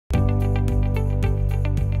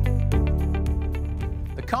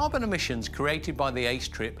carbon emissions created by the Ace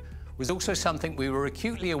trip was also something we were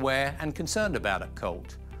acutely aware and concerned about at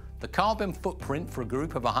Colt. The carbon footprint for a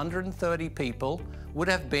group of 130 people would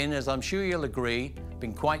have been, as I'm sure you'll agree,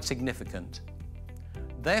 been quite significant.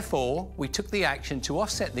 Therefore, we took the action to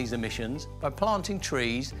offset these emissions by planting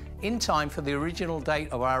trees in time for the original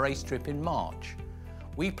date of our Ace trip in March.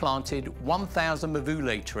 We planted 1,000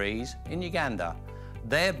 Mvule trees in Uganda,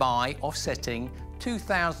 thereby offsetting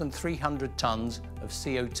 2,300 tonnes of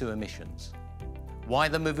CO2 emissions. Why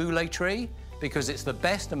the Mvule tree? Because it's the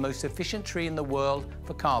best and most efficient tree in the world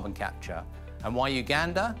for carbon capture. And why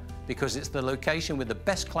Uganda? Because it's the location with the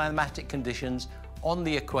best climatic conditions on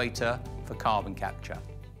the equator for carbon capture.